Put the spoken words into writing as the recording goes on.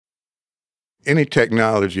Any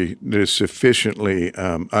technology that is sufficiently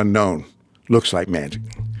unknown looks like magic.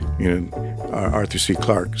 Arthur C.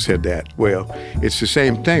 Clarke said that. Well, it's the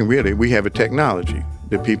same thing, really. We have a technology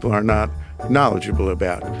that people are not knowledgeable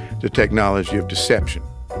about, the technology of deception.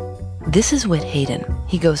 This is Whit Hayden.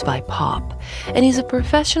 He goes by Pop, and he's a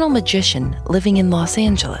professional magician living in Los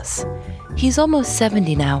Angeles. He's almost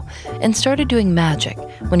 70 now and started doing magic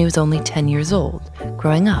when he was only 10 years old,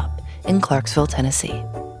 growing up in Clarksville, Tennessee.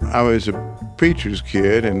 I was a preacher's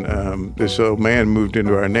kid, and this old man moved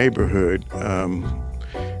into our neighborhood.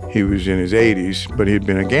 He was in his 80s, but he'd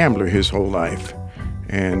been a gambler his whole life,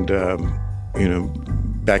 and,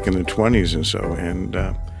 back in the 20s and so, and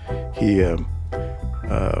he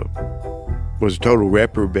was a total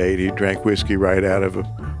reprobate. He drank whiskey right out of a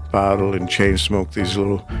bottle and chain-smoked these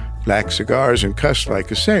little black cigars and cussed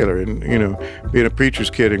like a sailor. And, being a preacher's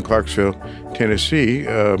kid in Clarksville, Tennessee,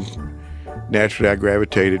 naturally I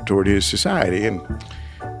gravitated toward his society, and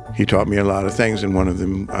he taught me a lot of things, and one of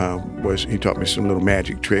them was he taught me some little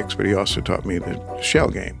magic tricks, but he also taught me the shell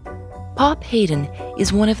game. Pop Hayden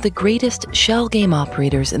is one of the greatest shell game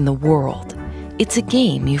operators in the world. It's a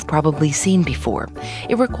game you've probably seen before.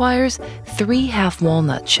 It requires 3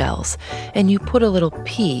 half-walnut shells, and you put a little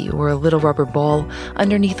pea or a little rubber ball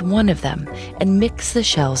underneath one of them and mix the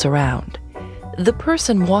shells around. The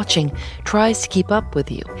person watching tries to keep up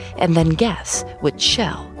with you and then guess which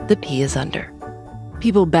shell the pea is under.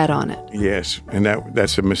 People bet on it. Yes, and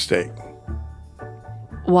that's a mistake.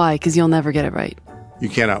 Why? Because you'll never get it right. You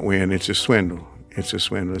cannot win. It's a swindle. It's a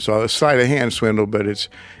swindle. It's a sleight-of-hand swindle, but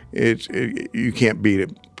you can't beat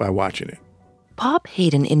it by watching it. Pop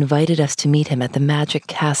Hayden invited us to meet him at the Magic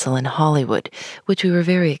Castle in Hollywood, which we were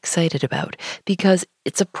very excited about because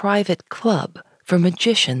it's a private club for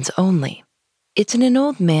magicians only. It's in an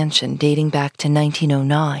old mansion dating back to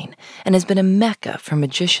 1909 and has been a mecca for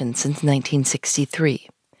magicians since 1963.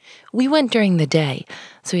 We went during the day,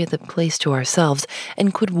 so we had the place to ourselves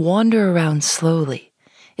and could wander around slowly.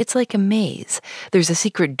 It's like a maze. There's a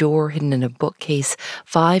secret door hidden in a bookcase,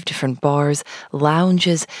 5 different bars,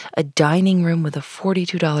 lounges, a dining room with a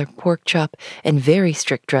 $42 pork chop and very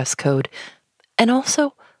strict dress code, and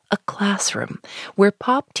also a classroom where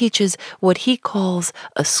Pop teaches what he calls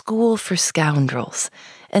a school for scoundrels.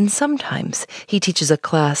 And sometimes he teaches a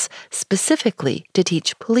class specifically to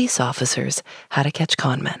teach police officers how to catch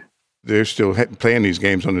conmen. They're still playing these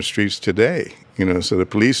games on the streets today, so the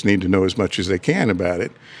police need to know as much as they can about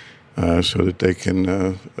it so that they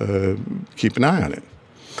can keep an eye on it.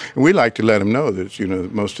 And we like to let them know that,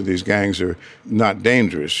 most of these gangs are not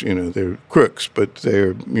dangerous. They're crooks, but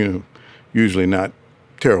they're, usually not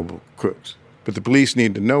terrible crooks. But the police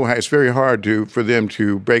need to know how. It's very hard for them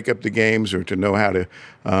to break up the games or to know how to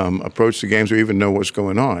approach the games or even know what's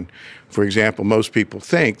going on. For example, most people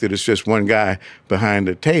think that it's just one guy behind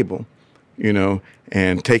a table,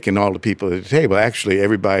 and taking all the people at the table. Actually,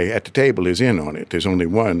 everybody at the table is in on it. There's only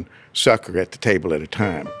one sucker at the table at a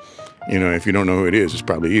time. If you don't know who it is, it's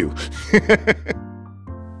probably you.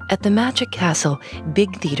 At the Magic Castle,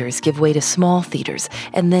 big theaters give way to small theaters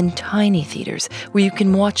and then tiny theaters where you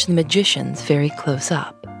can watch the magicians very close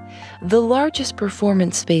up. The largest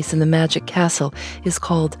performance space in the Magic Castle is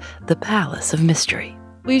called the Palace of Mystery.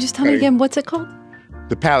 Will you just tell me again, what's it called?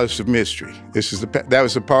 The Palace of Mystery. That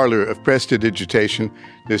was the parlor of prestidigitation.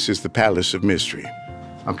 This is the Palace of Mystery.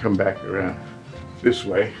 I'll come back around this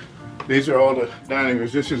way. These are all the dining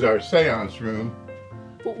rooms. This is our seance room.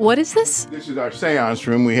 What is this? This is our seance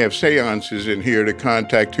room. We have seances in here to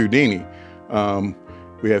contact Houdini.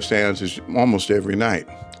 We have seances almost every night.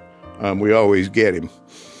 We always get him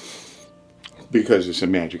because it's a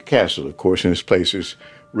magic castle, of course, and this place is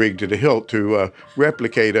rigged to the hilt to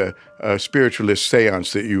replicate a spiritualist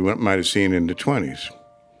seance that you might have seen in the 20s.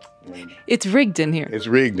 It's rigged in here. It's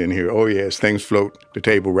rigged in here. Oh, yes. Things float. The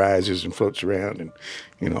table rises and floats around,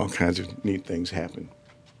 and all kinds of neat things happen.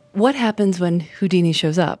 What happens when Houdini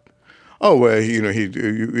shows up? Oh, well, you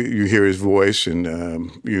hear his voice, and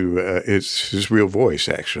it's his real voice,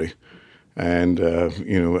 actually. And,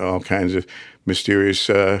 all kinds of mysterious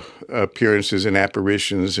appearances and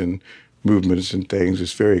apparitions and movements and things.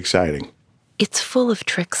 It's very exciting. It's full of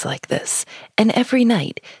tricks like this, and every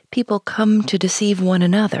night people come to deceive one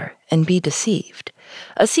another and be deceived.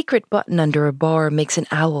 A secret button under a bar makes an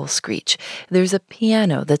owl screech. There's a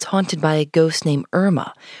piano that's haunted by a ghost named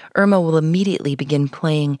Irma. Irma will immediately begin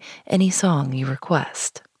playing any song you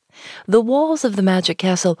request. The walls of the Magic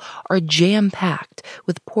Castle are jam-packed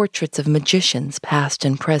with portraits of magicians past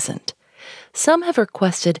and present. Some have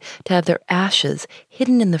requested to have their ashes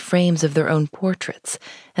hidden in the frames of their own portraits,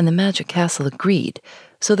 and the Magic Castle agreed,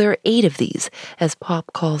 so there are 8 of these, as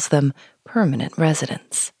Pop calls them, permanent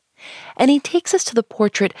residents. And he takes us to the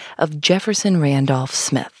portrait of Jefferson Randolph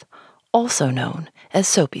Smith, also known as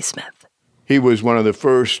Soapy Smith. He was one of the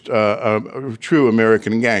first true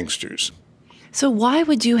American gangsters. So why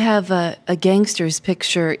would you have a gangster's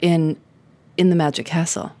picture in the Magic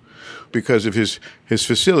Castle? Because of his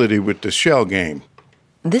facility with the shell game.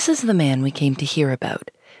 This is the man we came to hear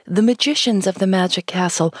about. The magicians of the Magic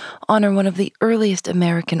Castle honor one of the earliest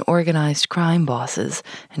American organized crime bosses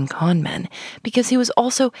and con men because he was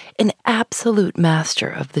also an absolute master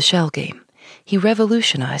of the shell game. He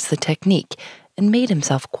revolutionized the technique and made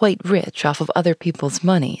himself quite rich off of other people's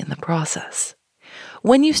money in the process.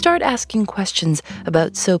 When you start asking questions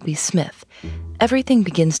about Soapy Smith, everything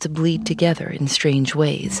begins to bleed together in strange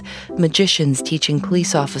ways. Magicians teaching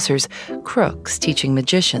police officers, crooks teaching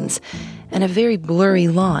magicians, and a very blurry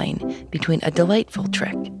line between a delightful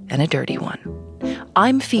trick and a dirty one.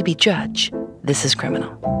 I'm Phoebe Judge. This is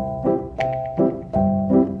Criminal.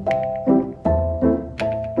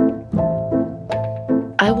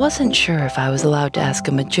 I wasn't sure if I was allowed to ask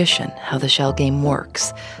a magician how the shell game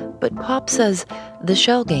works, but Pop says the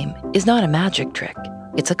shell game is not a magic trick,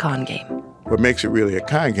 it's a con game. What makes it really a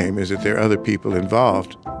con game is that there are other people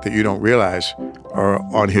involved that you don't realize are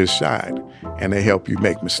on his side, and they help you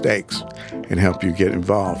make mistakes and help you get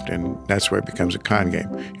involved, and that's where it becomes a con game.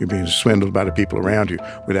 You're being swindled by the people around you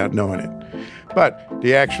without knowing it. But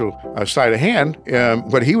the actual sleight of hand,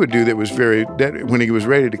 what he would do that was when he was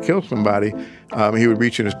ready to kill somebody, he would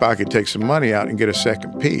reach in his pocket, take some money out, and get a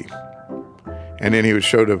second P. And then he would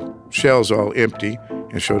show the shells all empty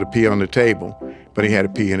and show the P on the table, but he had a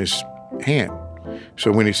P in his hand.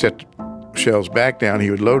 So when he set the shells back down, he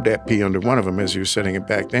would load that P under one of them as he was setting it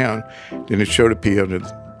back down. Then he'd show the P under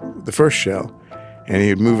the first shell, and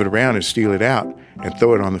he'd move it around and steal it out and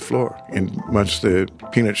throw it on the floor amongst the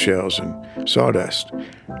peanut shells and sawdust,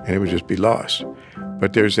 and it would just be lost.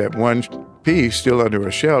 But there's that one P still under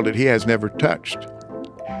a shell that he has never touched.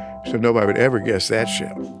 So nobody would ever guess that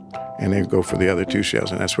shell. And they'd go for the other 2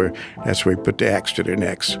 shells, and that's where he put the axe to their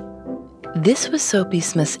necks. This was Soapy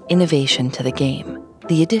Smith's innovation to the game,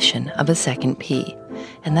 the addition of a second P,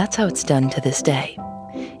 and that's how it's done to this day.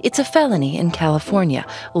 It's a felony in California,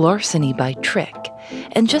 larceny by trick.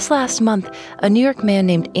 And just last month, a New York man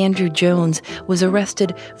named Andrew Jones was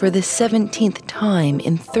arrested for the 17th time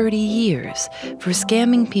in 30 years for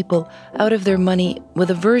scamming people out of their money with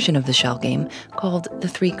a version of the shell game called the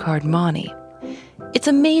 3-card monte. It's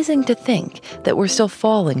amazing to think that we're still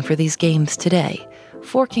falling for these games today,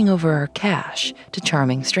 forking over our cash to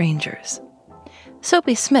charming strangers.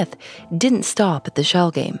 Soapy Smith didn't stop at the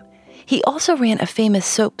shell game. He also ran a famous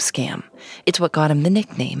soap scam. It's what got him the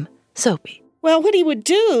nickname Soapy. Well, what he would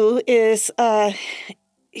do is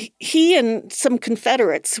he and some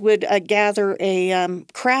Confederates would gather a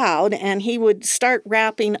crowd, and he would start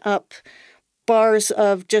wrapping up bars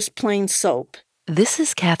of just plain soap. This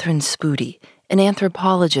is Catherine Spoody, an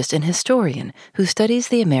anthropologist and historian who studies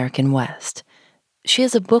the American West. She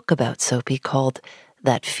has a book about Soapy called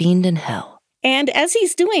That Fiend in Hell. And as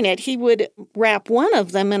he's doing it, he would wrap one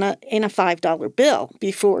of them in a $5 bill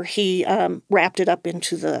before he wrapped it up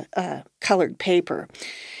into the colored paper.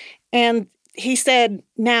 And he said,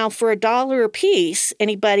 now for $1 a piece,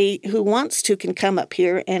 anybody who wants to can come up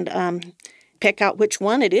here and pick out which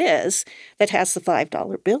one it is that has the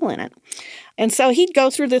 $5 bill in it. And so he'd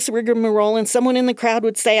go through this rigmarole, and someone in the crowd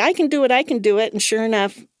would say, I can do it. And sure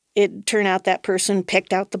enough, it'd turn out that person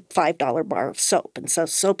picked out the $5 bar of soap. And so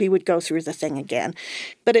Soapy would go through the thing again.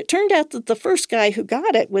 But it turned out that the first guy who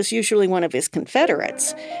got it was usually one of his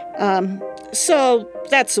Confederates. So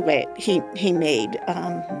that's the way he made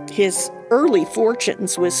his early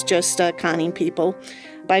fortunes, was just conning people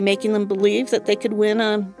by making them believe that they could win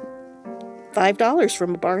 $5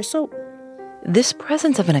 from a bar of soap. This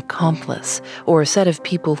presence of an accomplice, or a set of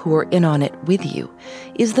people who are in on it with you,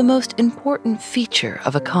 is the most important feature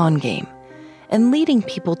of a con game. And leading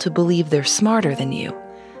people to believe they're smarter than you,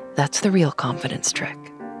 that's the real confidence trick.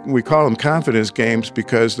 We call them confidence games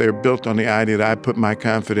because they're built on the idea that I put my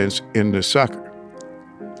confidence in the sucker.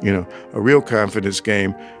 You know, a real confidence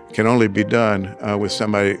game can only be done with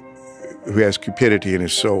somebody who has cupidity in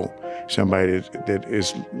his soul, somebody that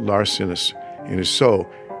is larcenous in his soul.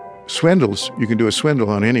 Swindles, you can do a swindle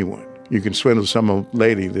on anyone. You can swindle some old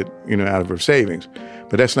lady that, out of her savings.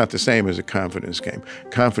 But that's not the same as a confidence game.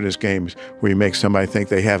 Confidence game is where you make somebody think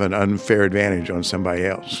they have an unfair advantage on somebody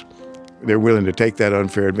else. They're willing to take that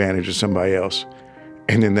unfair advantage of somebody else,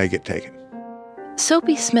 and then they get taken.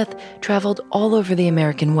 Soapy Smith traveled all over the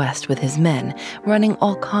American West with his men, running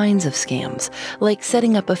all kinds of scams, like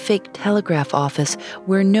setting up a fake telegraph office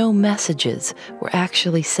where no messages were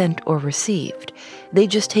actually sent or received. They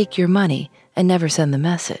just take your money and never send the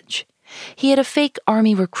message. He had a fake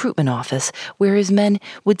army recruitment office where his men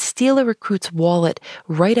would steal a recruit's wallet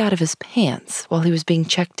right out of his pants while he was being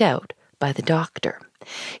checked out by the doctor.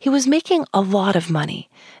 He was making a lot of money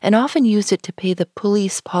and often used it to pay the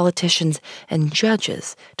police, politicians, and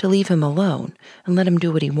judges to leave him alone and let him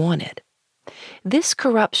do what he wanted. This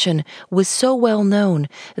corruption was so well known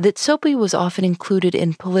that Soapy was often included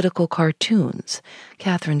in political cartoons.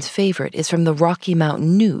 Catherine's favorite is from the Rocky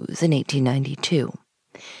Mountain News in 1892.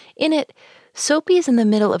 In it, Soapy is in the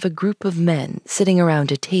middle of a group of men sitting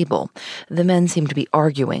around a table. The men seem to be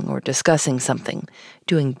arguing or discussing something,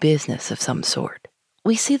 doing business of some sort.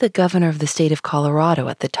 We see the governor of the state of Colorado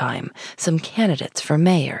at the time, some candidates for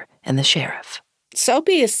mayor, and the sheriff.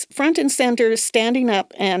 Soapy is front and center, standing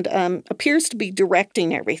up, and appears to be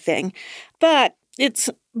directing everything. But it's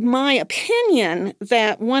my opinion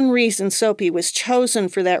that one reason Soapy was chosen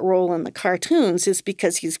for that role in the cartoons is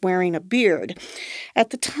because he's wearing a beard. At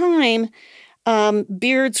the time,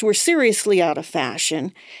 beards were seriously out of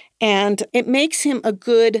fashion, and it makes him a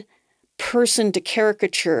good person to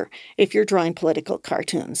caricature if you're drawing political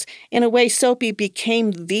cartoons. In a way, Soapy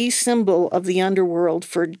became the symbol of the underworld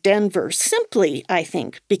for Denver, simply, I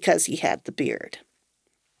think, because he had the beard.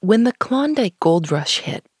 When the Klondike Gold Rush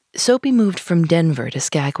hit, Soapy moved from Denver to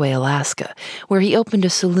Skagway, Alaska, where he opened a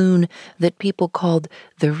saloon that people called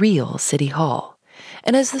the real City Hall.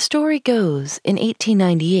 And as the story goes, in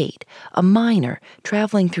 1898, a miner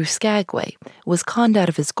traveling through Skagway was conned out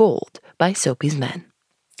of his gold by Soapy's men.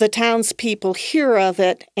 The townspeople hear of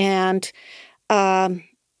it, and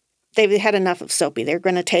they've had enough of Soapy. They're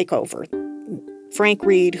going to take over. Frank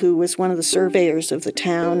Reed, who was one of the surveyors of the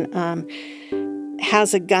town,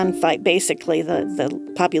 has a gunfight. Basically,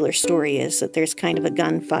 the popular story is that there's kind of a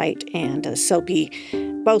gunfight, and Soapy,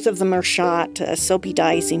 both of them are shot. Soapy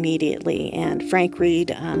dies immediately, and Frank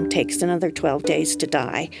Reed takes another 12 days to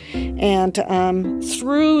die. And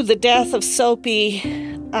through the death of Soapy,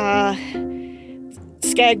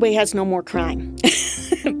 Skagway has no more crime,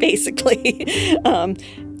 basically.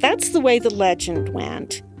 That's the way the legend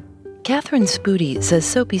went. Catherine Spooty says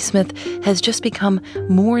Soapy Smith has just become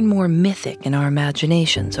more and more mythic in our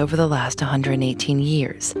imaginations over the last 118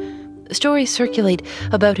 years. Stories circulate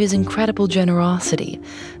about his incredible generosity,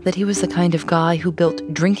 that he was the kind of guy who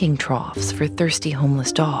built drinking troughs for thirsty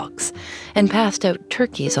homeless dogs and passed out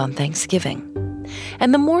turkeys on Thanksgiving.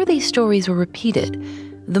 And the more these stories were repeated,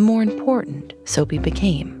 the more important Soapy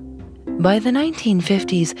became. By the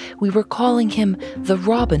 1950s, we were calling him the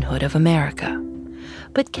Robin Hood of America.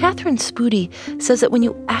 But Catherine Spooty says that when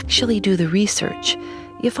you actually do the research,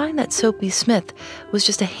 you find that Soapy Smith was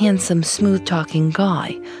just a handsome, smooth-talking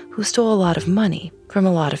guy who stole a lot of money from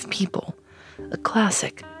a lot of people. A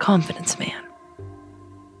classic confidence man.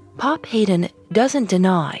 Pop Hayden doesn't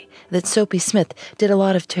deny that Soapy Smith did a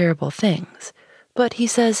lot of terrible things, but he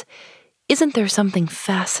says, isn't there something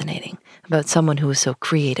fascinating about someone who is so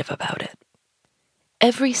creative about it?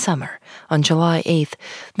 Every summer, on July 8th,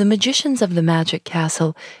 the magicians of the Magic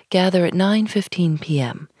Castle gather at 9:15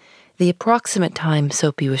 p.m., the approximate time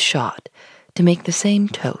Soapy was shot, to make the same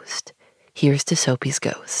toast. Here's to Soapy's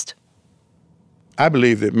ghost. I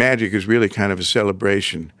believe that magic is really kind of a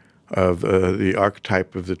celebration of the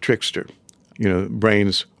archetype of the trickster,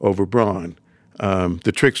 brains over brawn.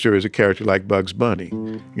 The trickster is a character like Bugs Bunny,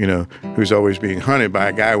 who's always being hunted by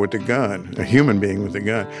a guy with a gun, a human being with a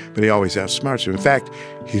gun, but he always outsmarts him. In fact,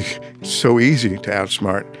 he's so easy to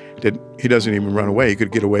outsmart that he doesn't even run away. He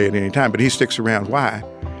could get away at any time, but he sticks around. Why?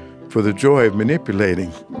 For the joy of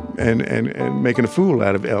manipulating and making a fool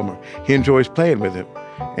out of Elmer. He enjoys playing with him.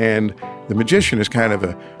 And the magician is kind of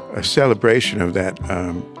a celebration of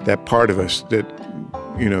that part of us that,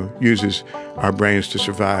 uses our brains to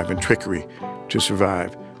survive and trickery to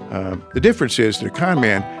survive. The difference is the con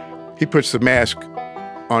man, he puts the mask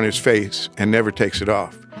on his face and never takes it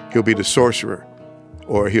off. He'll be the sorcerer,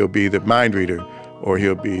 or he'll be the mind reader, or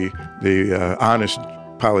he'll be the honest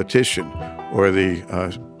politician, or the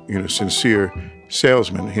sincere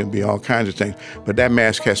salesman. He'll be all kinds of things. But that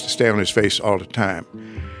mask has to stay on his face all the time.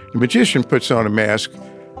 The magician puts on a mask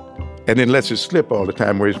and then lets it slip all the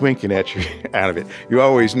time where he's winking at you out of it. You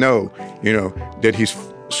always know, that he's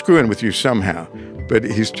screwing with you somehow, but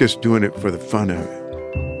he's just doing it for the fun of it.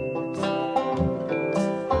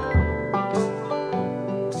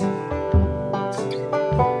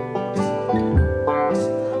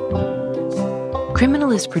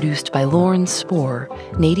 Criminal is produced by Lauren Spohr,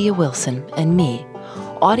 Nadia Wilson, and me.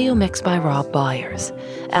 Audio mixed by Rob Byers.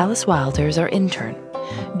 Alice Wilder is our intern.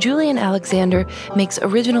 Julian Alexander makes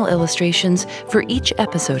original illustrations for each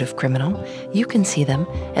episode of Criminal. You can see them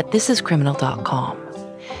at thisiscriminal.com.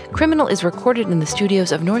 Criminal is recorded in the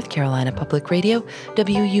studios of North Carolina Public Radio,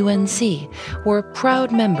 WUNC. We're a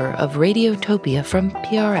proud member of Radiotopia from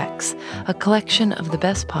PRX, a collection of the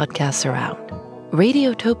best podcasts around.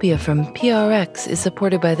 Radiotopia from PRX is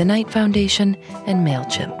supported by the Knight Foundation and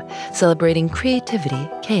MailChimp, celebrating creativity,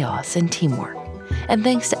 chaos, and teamwork. And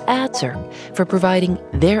thanks to AdServe for providing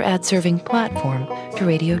their ad-serving platform to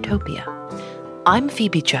Radiotopia. I'm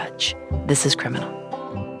Phoebe Judge. This is Criminal.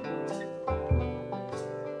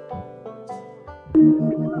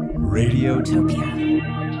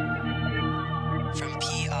 Radiotopia.